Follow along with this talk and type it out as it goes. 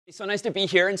So nice to be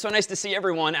here, and so nice to see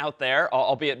everyone out there,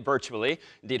 albeit virtually.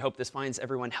 Indeed, hope this finds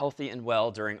everyone healthy and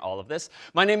well during all of this.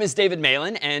 My name is David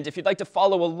Malan, and if you'd like to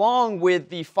follow along with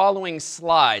the following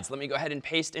slides, let me go ahead and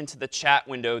paste into the chat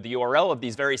window the URL of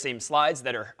these very same slides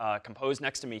that are composed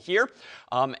next to me here.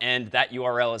 And that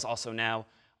URL is also now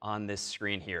on this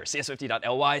screen here,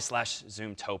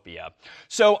 cs50.ly/Zoomtopia.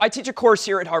 So I teach a course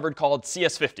here at Harvard called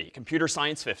CS50, Computer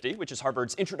Science 50, which is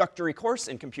Harvard's introductory course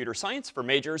in computer science for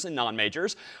majors and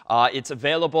non-majors. It's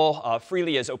available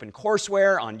freely as open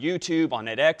courseware on YouTube, on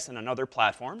edX, and on other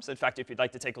platforms. In fact, if you'd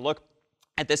like to take a look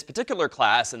at this particular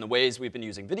class and the ways we've been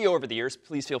using video over the years,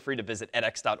 please feel free to visit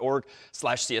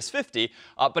edx.org/cs50.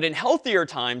 But in healthier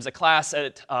times, a class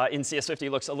in CS50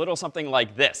 looks a little something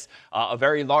like this. A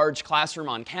very large classroom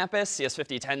on campus.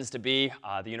 CS50 tends to be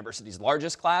the university's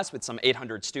largest class with some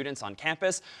 800 students on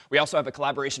campus. We also have a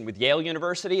collaboration with Yale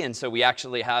University, and so we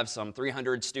actually have some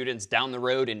 300 students down the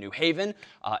road in New Haven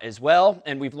as well.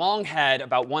 And we've long had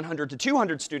about 100 to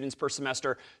 200 students per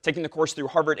semester taking the course through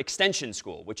Harvard Extension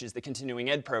School, which is the continuing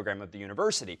ed program of the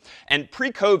university. And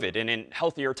pre-COVID and in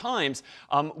healthier times,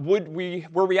 were we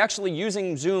actually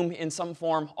using Zoom in some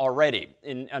form already?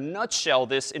 In a nutshell,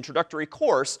 this introductory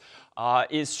course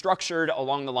is structured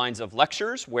along the lines of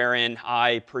lectures, wherein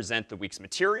I present the week's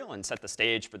material and set the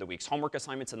stage for the week's homework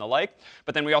assignments and the like.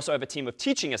 But then we also have a team of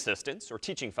teaching assistants or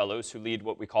teaching fellows who lead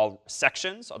what we call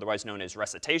sections, otherwise known as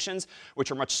recitations, which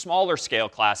are much smaller scale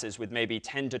classes with maybe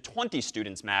 10 to 20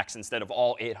 students max instead of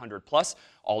all 800 plus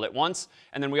all at once.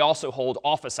 And then we also hold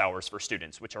office hours for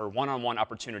students, which are one-on-one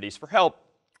opportunities for help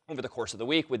over the course of the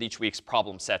week with each week's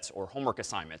problem sets or homework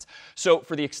assignments. So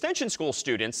for the extension school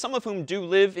students, some of whom do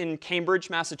live in Cambridge,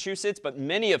 Massachusetts, but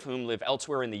many of whom live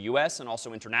elsewhere in the US and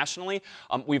also internationally,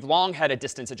 we've long had a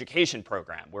distance education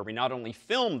program where we not only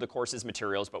film the course's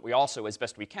materials, but we also, as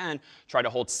best we can, try to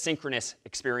hold synchronous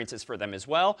experiences for them as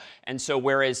well. And so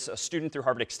whereas a student through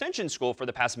Harvard Extension School for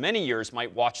the past many years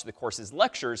might watch the course's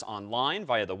lectures online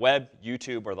via the web,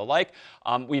 YouTube, or the like,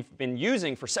 we've been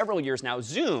using for several years now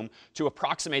Zoom to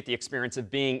approximate the experience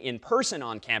of being in person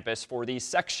on campus for these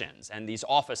sections and these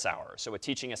office hours. So a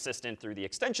teaching assistant through the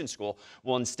extension school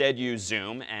will instead use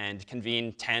Zoom and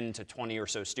convene 10 to 20 or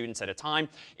so students at a time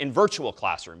in virtual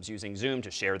classrooms using Zoom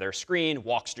to share their screen,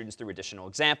 walk students through additional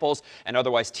examples, and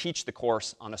otherwise teach the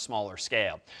course on a smaller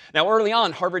scale. Now, early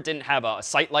on, Harvard didn't have a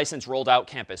site license rolled out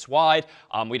campus-wide.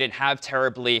 We didn't have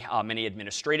terribly many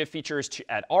administrative features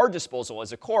at our disposal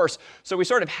as a course, so we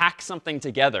sort of hacked something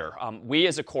together. We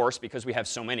as a course, because we have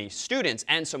so many students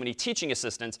and so many teaching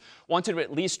assistants, wanted to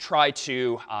at least try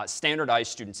to standardize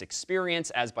students' experience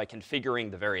as by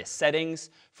configuring the various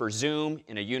settings for Zoom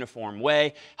in a uniform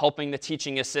way, helping the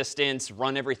teaching assistants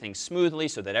run everything smoothly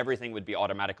so that everything would be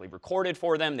automatically recorded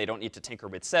for them. They don't need to tinker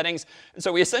with settings. And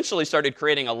so we essentially started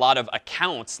creating a lot of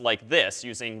accounts like this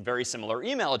using very similar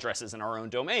email addresses in our own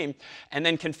domain, and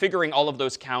then configuring all of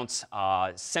those accounts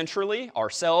centrally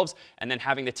ourselves, and then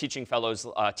having the teaching fellows,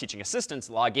 teaching assistants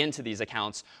log into these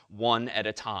accounts one at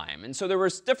a time. And so there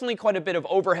was definitely quite a bit of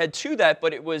overhead to that,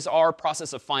 but it was our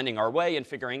process of finding our way and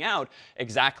figuring out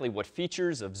exactly what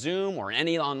features of Zoom or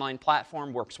any online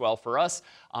platform works well for us.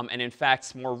 And in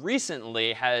fact, more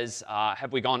recently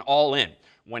have we gone all in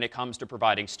when it comes to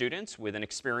providing students with an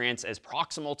experience as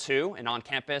proximal to and on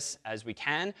campus as we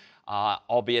can,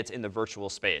 albeit in the virtual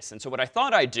space. And so what I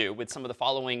thought I'd do with some of the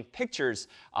following pictures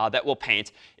that we'll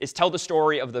paint is tell the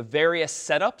story of the various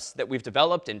setups that we've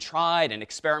developed and tried and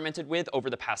experimented with over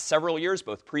the past several years,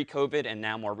 both pre-COVID and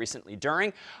now more recently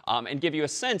during, and give you a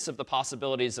sense of the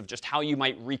possibilities of just how you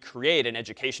might recreate an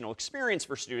educational experience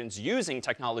for students using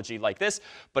technology like this,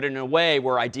 but in a way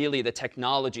where ideally the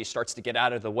technology starts to get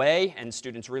out of the way and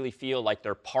students really feel like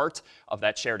they're part of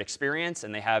that shared experience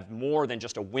and they have more than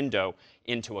just a window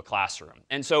into a classroom.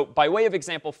 And so by way of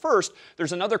example first,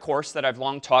 there's another course that I've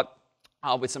long taught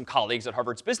with some colleagues at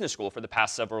Harvard's Business School for the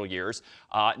past several years,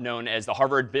 known as the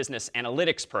Harvard Business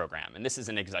Analytics Program. And this is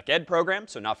an exec ed program,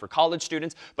 so not for college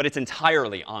students, but it's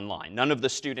entirely online. None of the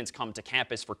students come to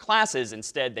campus for classes.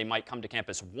 Instead, they might come to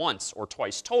campus once or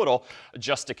twice total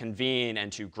just to convene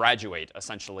and to graduate,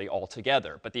 essentially,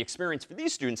 altogether. But the experience for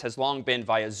these students has long been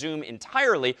via Zoom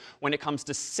entirely when it comes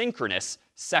to synchronous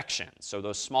sections. So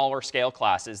those smaller scale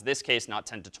classes, this case not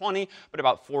 10 to 20, but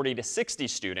about 40 to 60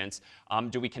 students.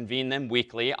 Do we convene them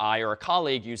weekly, I or a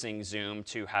colleague using Zoom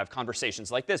to have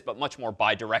conversations like this, but much more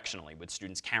bidirectionally with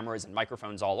students' cameras and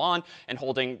microphones all on and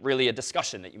holding really a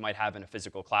discussion that you might have in a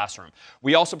physical classroom.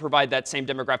 We also provide that same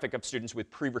demographic of students with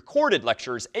pre-recorded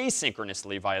lectures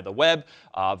asynchronously via the web,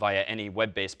 via any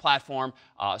web-based platform,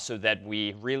 so that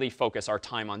we really focus our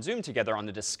time on Zoom together on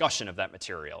the discussion of that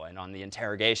material and on the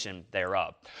interrogation thereof.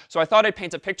 of. So I thought I'd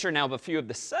paint a picture now of a few of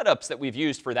the setups that we've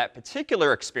used for that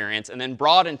particular experience, and then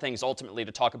broaden things ultimately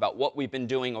to talk about what we've been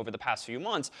doing over the past few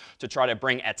months to try to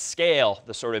bring at scale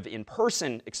the sort of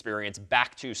in-person experience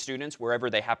back to students wherever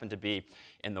they happen to be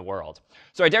in the world.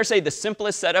 So I dare say the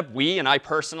simplest setup we and I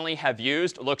personally have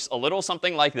used looks a little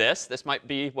something like this. This might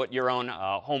be what your own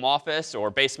home office or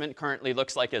basement currently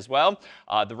looks like as well.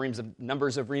 The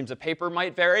numbers of reams of paper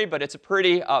might vary, but it's a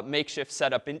pretty makeshift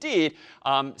setup indeed,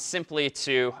 simply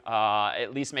to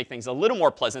at least make things a little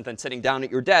more pleasant than sitting down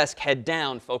at your desk, head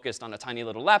down, focused on a tiny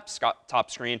little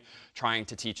laptop screen, trying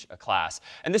to teach a class.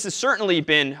 And this has certainly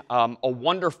been a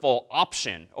wonderful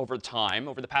option over time.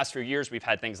 Over the past few years, we've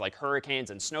had things like hurricanes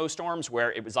and snowstorms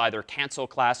where it was either cancel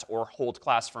class or hold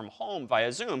class from home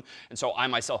via Zoom. And so I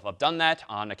myself have done that.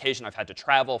 On occasion, I've had to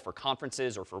travel for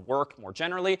conferences or for work more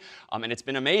generally. And it's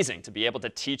been amazing to be able to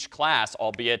teach class,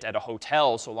 albeit at a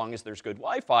hotel, so long as there's good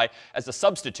Wi-Fi, as a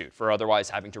substitute for otherwise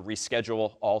having to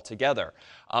reschedule altogether.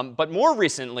 But more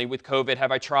recently with COVID,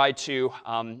 have I tried to,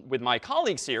 with my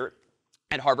colleagues here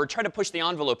at Harvard, try to push the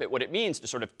envelope at what it means to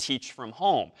sort of teach from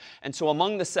home. And so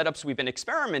among the setups we've been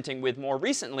experimenting with more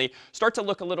recently start to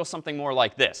look a little something more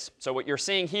like this. So what you're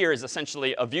seeing here is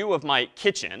essentially a view of my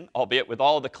kitchen, albeit with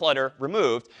all the clutter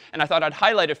removed. And I thought I'd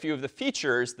highlight a few of the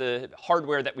features, the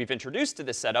hardware that we've introduced to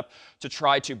this setup to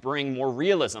try to bring more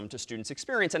realism to students'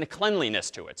 experience and a cleanliness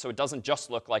to it. So it doesn't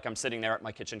just look like I'm sitting there at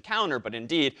my kitchen counter, but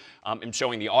indeed I'm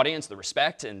showing the audience the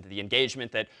respect and the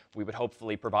engagement that we would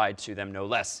hopefully provide to them no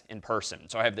less in person.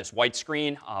 So I have this white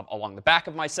screen along the back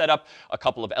of my setup, a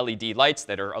couple of LED lights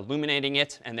that are illuminating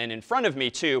it, and then in front of me,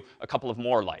 too, a couple of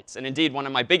more lights. And indeed, one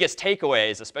of my biggest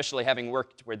takeaways, especially having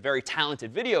worked with very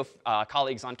talented video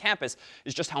colleagues on campus,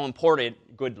 is just how important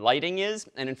good lighting is.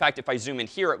 And in fact, if I zoom in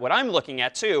here at what I'm looking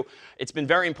at, too, it's been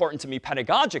very important to me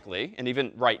pedagogically, and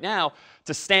even right now,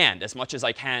 to stand as much as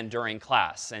I can during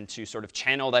class and to sort of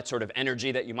channel that sort of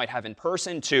energy that you might have in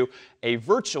person to a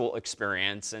virtual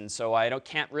experience. And so I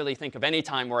can't really think of any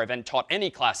time where I've taught any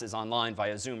classes online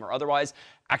via Zoom or otherwise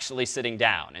actually sitting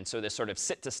down. And so this sort of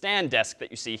sit-to-stand desk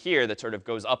that you see here that sort of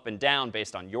goes up and down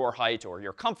based on your height or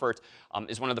your comfort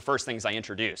is one of the first things I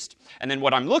introduced. And then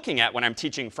what I'm looking at when I'm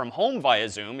teaching from home via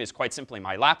Zoom is quite simply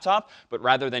my laptop. But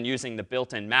rather than using the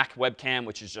built-in Mac webcam,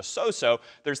 which is just so-so,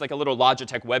 there's like a little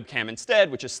Logitech webcam instead,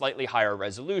 which is slightly higher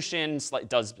resolution,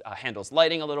 handles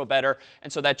lighting a little better.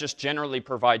 And so that just generally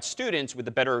provides students with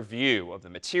a better view of the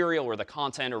material or the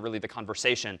content or really the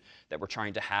conversation that we're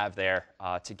trying to have there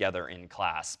together in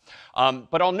class.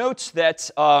 But I'll note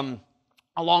that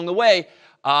along the way,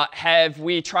 have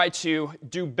we tried to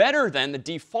do better than the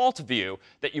default view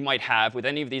that you might have with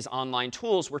any of these online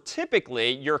tools where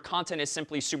typically your content is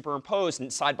simply superimposed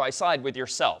and side by side with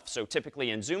yourself. So typically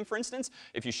in Zoom, for instance,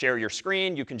 if you share your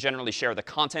screen, you can generally share the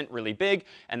content really big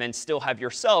and then still have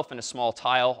yourself in a small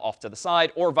tile off to the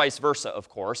side, or vice versa, of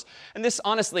course. And this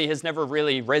honestly has never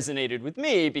really resonated with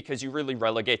me because you really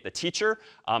relegate the teacher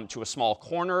to a small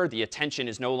corner. The attention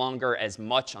is no longer as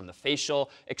much on the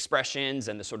facial expressions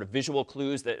and the sort of visual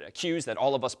cues that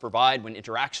all of us provide when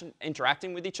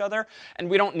interacting with each other. And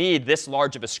we don't need this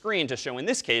large of a screen to show, in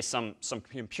this case, some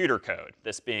computer code,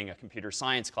 this being a computer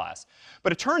science class.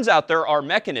 But it turns out there are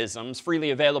mechanisms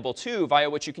freely available, too, via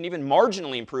which you can even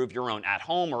marginally improve your own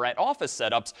at-home or at-office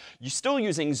setups. You're still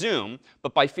using Zoom,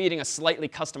 but by feeding a slightly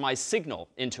customized signal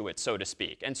into it, so to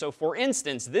speak. And so, for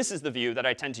instance, this is the view that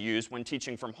I tend to use when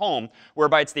teaching from home,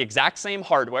 whereby it's the exact same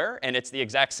hardware and it's the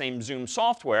exact same Zoom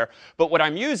software. But what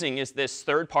I'm using is this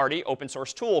third-party open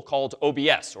source tool called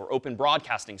OBS, or Open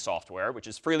Broadcasting Software, which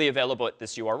is freely available at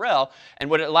this URL. And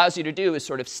what it allows you to do is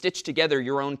sort of stitch together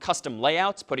your own custom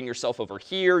layouts, putting yourself over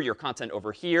here, your content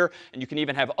over here. And you can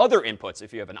even have other inputs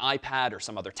if you have an iPad or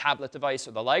some other tablet device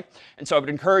or the like. And so I would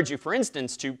encourage you, for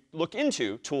instance, to look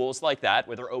into tools like that,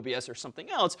 whether OBS or something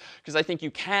else, because I think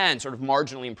you can sort of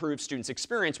marginally improve students'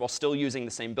 experience while still using the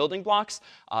same building blocks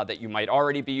that you might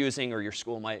already be using or your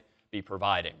school might be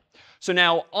providing. So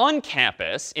now on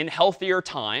campus, in healthier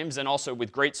times and also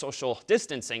with great social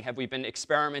distancing, have we been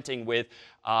experimenting with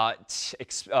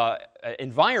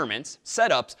environments,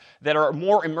 setups that are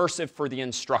more immersive for the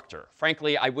instructor.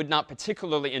 Frankly, I would not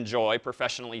particularly enjoy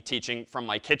professionally teaching from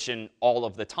my kitchen all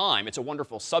of the time. It's a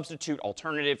wonderful substitute,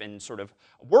 alternative, and sort of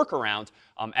workaround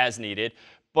as needed.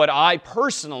 But I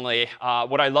personally,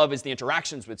 what I love is the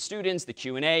interactions with students, the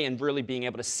Q&A, and really being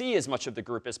able to see as much of the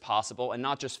group as possible and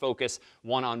not just focus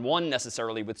one-on-one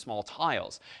necessarily with small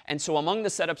tiles. And so among the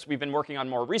setups we've been working on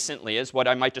more recently is what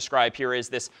I might describe here as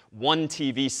this one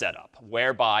TV setup,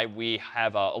 whereby we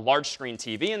have a large screen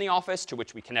TV in the office to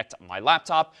which we connect my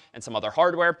laptop and some other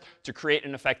hardware to create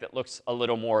an effect that looks a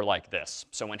little more like this.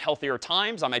 So in healthier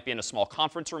times, I might be in a small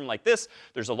conference room like this.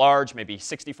 There's a large, maybe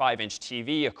 65-inch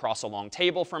TV across a long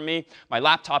table from me. My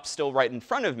laptop's still right in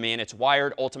front of me, and it's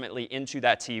wired ultimately into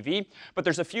that TV. But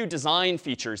there's a few design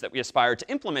features that we aspire to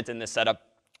implement in this setup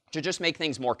to just make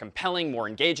things more compelling, more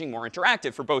engaging, more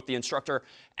interactive for both the instructor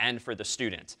and for the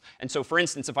student. And so for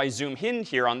instance, if I zoom in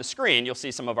here on the screen, you'll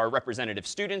see some of our representative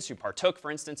students who partook,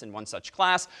 for instance, in one such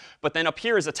class. But then up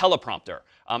here is a teleprompter.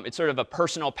 It's sort of a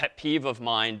personal pet peeve of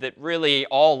mine that really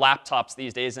all laptops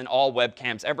these days and all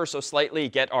webcams ever so slightly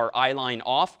get our eye line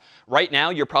off. Right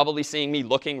now, you're probably seeing me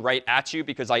looking right at you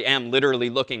because I am literally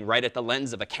looking right at the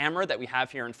lens of a camera that we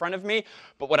have here in front of me.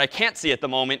 But what I can't see at the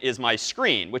moment is my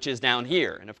screen, which is down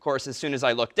here. And of course, as soon as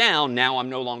I look down, now I'm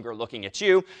no longer looking at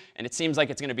you. And it seems like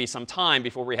it's going to be some time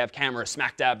before we have cameras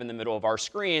smack dab in the middle of our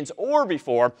screens or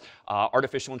before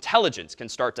artificial intelligence can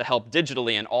start to help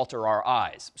digitally and alter our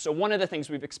eyes. So one of the things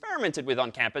we've experimented with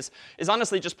on campus is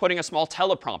honestly just putting a small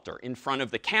teleprompter in front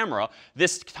of the camera.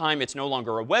 This time, it's no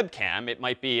longer a webcam. It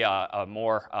might be a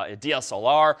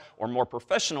DSLR or more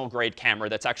professional grade camera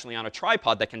that's actually on a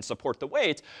tripod that can support the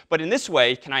weight. But in this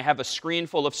way, can I have a screen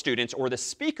full of students or the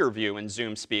speaker view in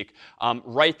Zoom Speak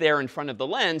right there in front of the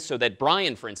lens so that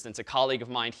Brian, for instance, a colleague of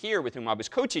mine here with whom I was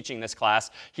co-teaching this class,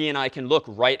 he and I can look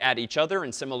right at each other.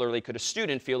 And similarly, could a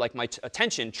student feel like my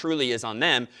attention truly is on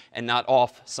them and not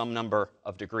off some number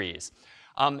of degrees.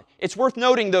 It's worth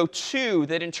noting, though, too,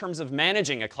 that in terms of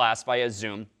managing a class via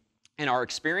Zoom, in our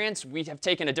experience, we have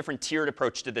taken a different tiered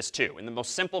approach to this too. In the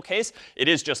most simple case, it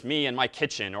is just me in my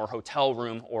kitchen or hotel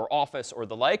room or office or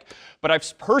the like. But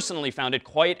I've personally found it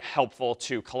quite helpful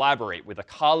to collaborate with a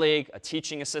colleague, a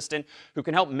teaching assistant, who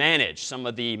can help manage some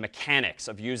of the mechanics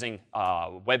of using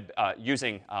a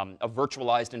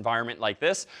virtualized environment like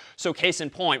this. So case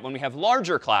in point, when we have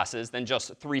larger classes than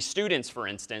just 3 students, for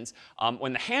instance,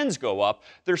 when the hands go up,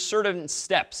 there's certain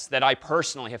steps that I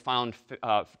personally have found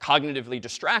cognitively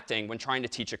distracting when trying to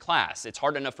teach a class. It's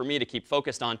hard enough for me to keep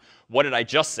focused on what did I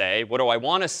just say, what do I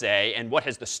want to say, and what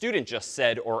has the student just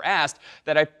said or asked,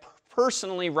 that I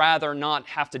personally rather not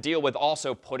have to deal with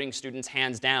also putting students'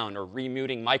 hands down or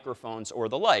remuting microphones or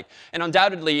the like. And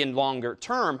undoubtedly, in longer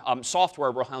term,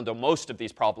 software will handle most of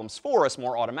these problems for us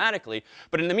more automatically.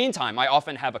 But in the meantime, I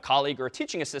often have a colleague or a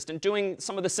teaching assistant doing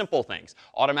some of the simple things,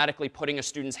 automatically putting a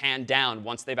student's hand down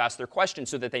once they've asked their question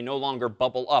so that they no longer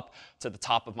bubble up to the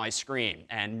top of my screen,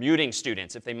 and muting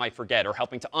students if they might forget, or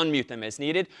helping to unmute them as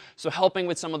needed. So helping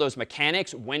with some of those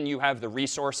mechanics when you have the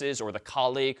resources or the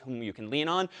colleague whom you can lean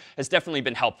on has definitely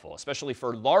been helpful, especially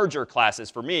for larger classes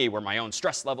for me where my own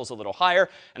stress level is a little higher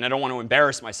and I don't want to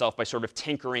embarrass myself by sort of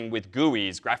tinkering with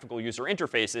GUIs, graphical user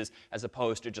interfaces, as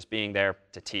opposed to just being there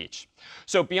to teach.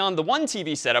 So beyond the one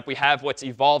TV setup, we have what's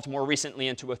evolved more recently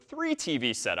into a 3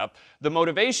 TV setup. The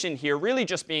motivation here really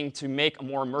just being to make a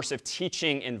more immersive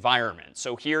teaching environment.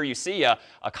 So here you see a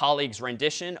colleague's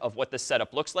rendition of what this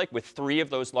setup looks like with 3 of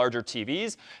those larger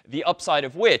TVs. The upside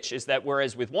of which is that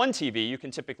whereas with one TV, you can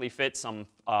typically fit some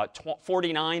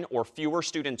 49 or fewer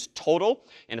students total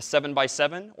in a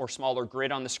 7x7 or smaller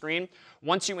grid on the screen.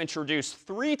 Once you introduce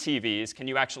 3 TVs, can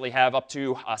you actually have up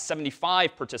to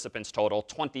 75 participants total,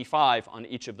 25 on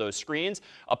each of those screens.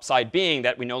 Upside being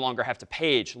that we no longer have to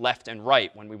page left and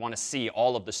right when we want to see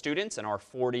all of the students in our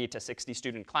 40 to 60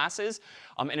 student classes.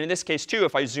 And in this case, too,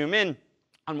 if I zoom in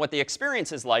on what the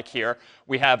experience is like here,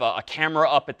 we have a camera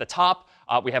up at the top.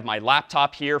 We have my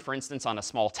laptop here, for instance, on a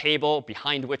small table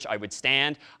behind which I would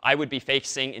stand. I would be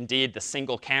facing, indeed, the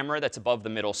single camera that's above the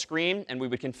middle screen. And we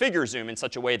would configure Zoom in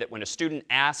such a way that when a student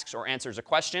asks or answers a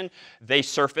question, they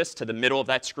surface to the middle of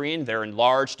that screen. They're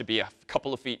enlarged to be a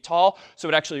couple of feet tall. So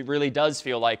it actually really does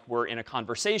feel like we're in a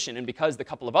conversation. And because the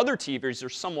couple of other TVs are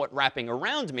somewhat wrapping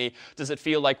around me, does it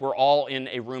feel like we're all in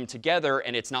a room together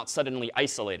and it's not suddenly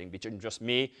isolating between just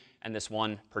me and this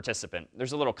one participant.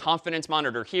 There's a little confidence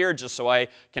monitor here just so I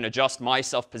can adjust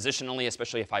myself positionally,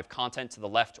 especially if I have content to the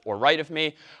left or right of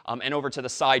me. And over to the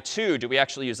side, too, do we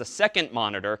actually use a second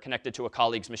monitor connected to a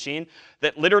colleague's machine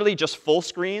that literally just full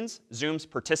screens Zoom's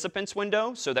participants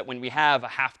window so that when we have a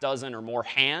half dozen or more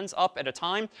hands up at a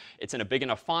time, it's in a big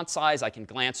enough font size I can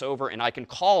glance over and I can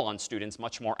call on students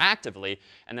much more actively.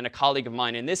 And then a colleague of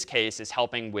mine in this case is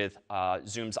helping with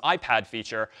Zoom's iPad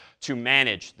feature to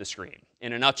manage the screen.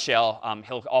 In a nutshell, nutshell,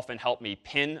 he'll often help me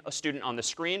pin a student on the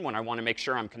screen when I want to make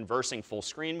sure I'm conversing full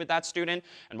screen with that student,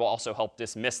 and will also help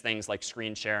dismiss things like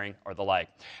screen sharing or the like.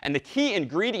 And the key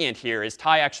ingredient here, as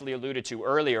Ty actually alluded to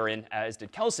earlier, and as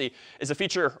did Kelsey, is a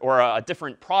feature or a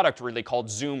different product really called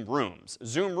Zoom Rooms.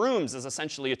 Zoom Rooms is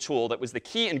essentially a tool that was the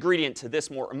key ingredient to this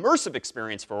more immersive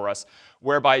experience for us,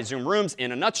 whereby Zoom Rooms,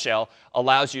 in a nutshell,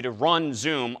 allows you to run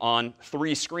Zoom on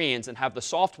 3 screens and have the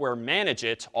software manage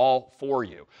it all for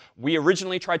you. We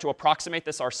originally tried to approximate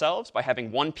this ourselves by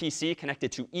having one PC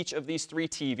connected to each of these 3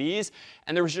 TVs,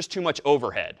 and there was just too much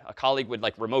overhead. A colleague would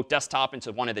like remote desktop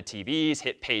into one of the TVs,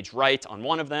 hit page right on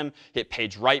one of them, hit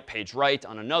page right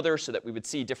on another, so that we would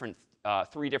see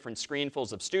 3 different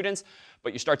screenfuls of students.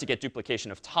 But you start to get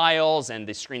duplication of tiles, and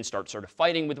the screens start sort of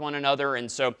fighting with one another.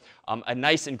 And so a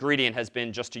nice ingredient has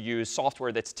been just to use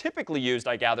software that's typically used,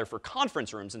 I gather, for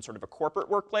conference rooms in sort of a corporate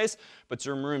workplace. But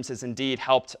Zoom Rooms has indeed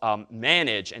helped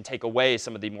manage and take away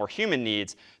some of the more human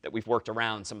needs that we've worked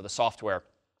around some of the software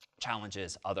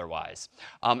challenges otherwise.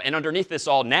 And underneath this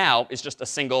all now is just a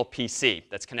single PC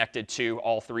that's connected to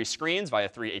all 3 screens via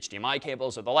 3 HDMI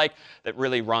cables or the like that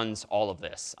really runs all of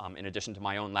this, in addition to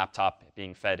my own laptop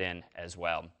being fed in as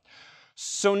well.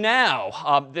 So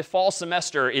now, the fall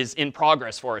semester is in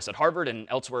progress for us at Harvard and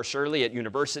elsewhere, surely, at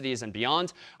universities and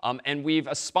beyond. And we've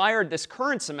aspired this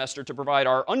current semester to provide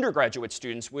our undergraduate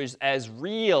students with as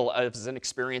real as an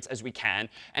experience as we can,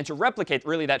 and to replicate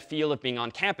really that feel of being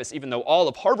on campus, even though all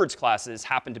of Harvard's classes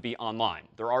happen to be online.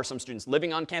 There are some students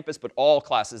living on campus, but all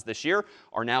classes this year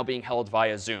are now being held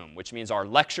via Zoom, which means our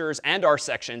lectures and our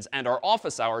sections and our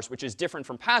office hours, which is different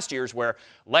from past years where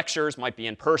lectures might be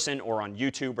in person or on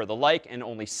YouTube or the like, and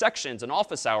only sections and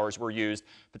office hours were used,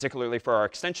 particularly for our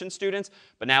extension students.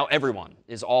 But now everyone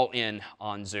is all in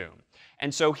on Zoom.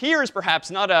 And so here is perhaps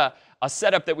not a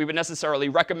setup that we would necessarily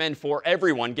recommend for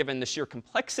everyone, given the sheer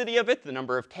complexity of it, the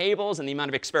number of cables, and the amount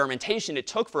of experimentation it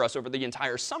took for us over the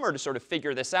entire summer to sort of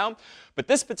figure this out. But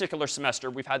this particular semester,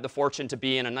 we've had the fortune to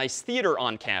be in a nice theater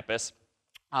on campus,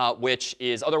 which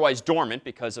is otherwise dormant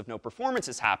because of no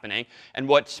performances happening. And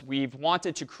what we've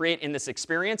wanted to create in this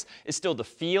experience is still the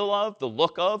feel of, the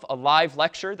look of a live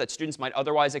lecture that students might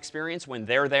otherwise experience when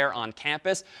they're there on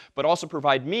campus, but also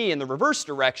provide me in the reverse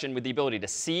direction with the ability to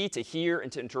see, to hear,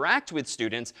 and to interact with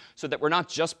students, so that we're not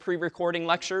just pre-recording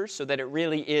lectures, so that it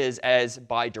really is as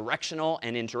bi-directional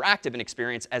and interactive an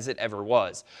experience as it ever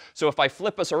was. So if I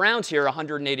flip us around here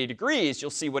 180 degrees,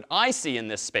 you'll see what I see in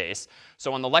this space.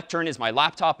 So on the lectern is my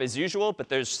laptop as usual, but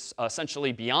there's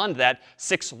essentially beyond that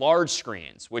 6 large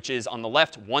screens, which is on the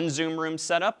left 1 Zoom room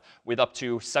setup with up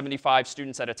to 75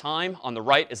 students at a time. On the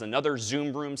right is another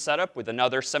Zoom room setup with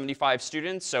another 75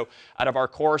 students. So out of our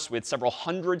course with several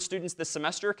hundred students this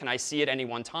semester, can I see at any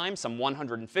one time some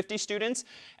 150 students?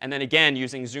 And then again,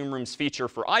 using Zoom Room's feature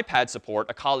for iPad support,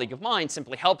 a colleague of mine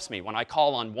simply helps me. When I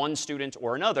call on one student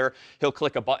or another, he'll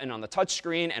click a button on the touch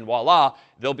screen, and voila,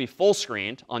 they'll be full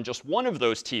screened on just one of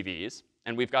those TVs.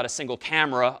 And we've got a single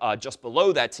camera just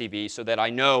below that TV, so that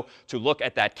I know to look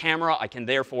at that camera. I can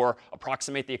therefore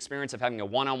approximate the experience of having a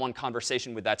one-on-one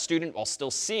conversation with that student while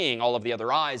still seeing all of the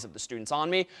other eyes of the students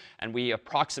on me. And we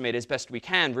approximate as best we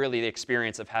can really the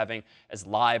experience of having as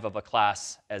live of a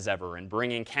class as ever, and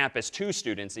bringing campus to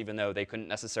students even though they couldn't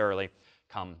necessarily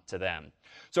come to them.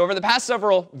 So over the past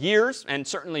several years, and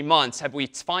certainly months, have we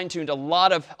fine-tuned a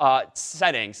lot of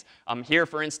settings. Here,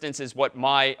 for instance, is what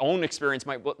my own experience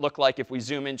might look like if we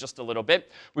zoom in just a little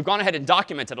bit. We've gone ahead and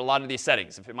documented a lot of these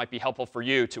settings. If it might be helpful for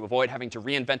you to avoid having to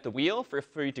reinvent the wheel, feel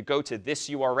free to go to this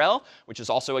URL, which is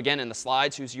also, again, in the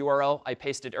slides, whose URL I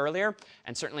pasted earlier.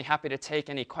 And certainly happy to take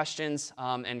any questions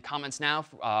and comments now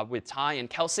with Ty and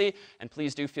Kelsey. And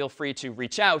please do feel free to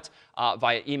reach out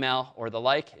via email or the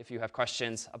like if you have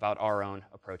questions about our own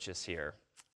approaches here.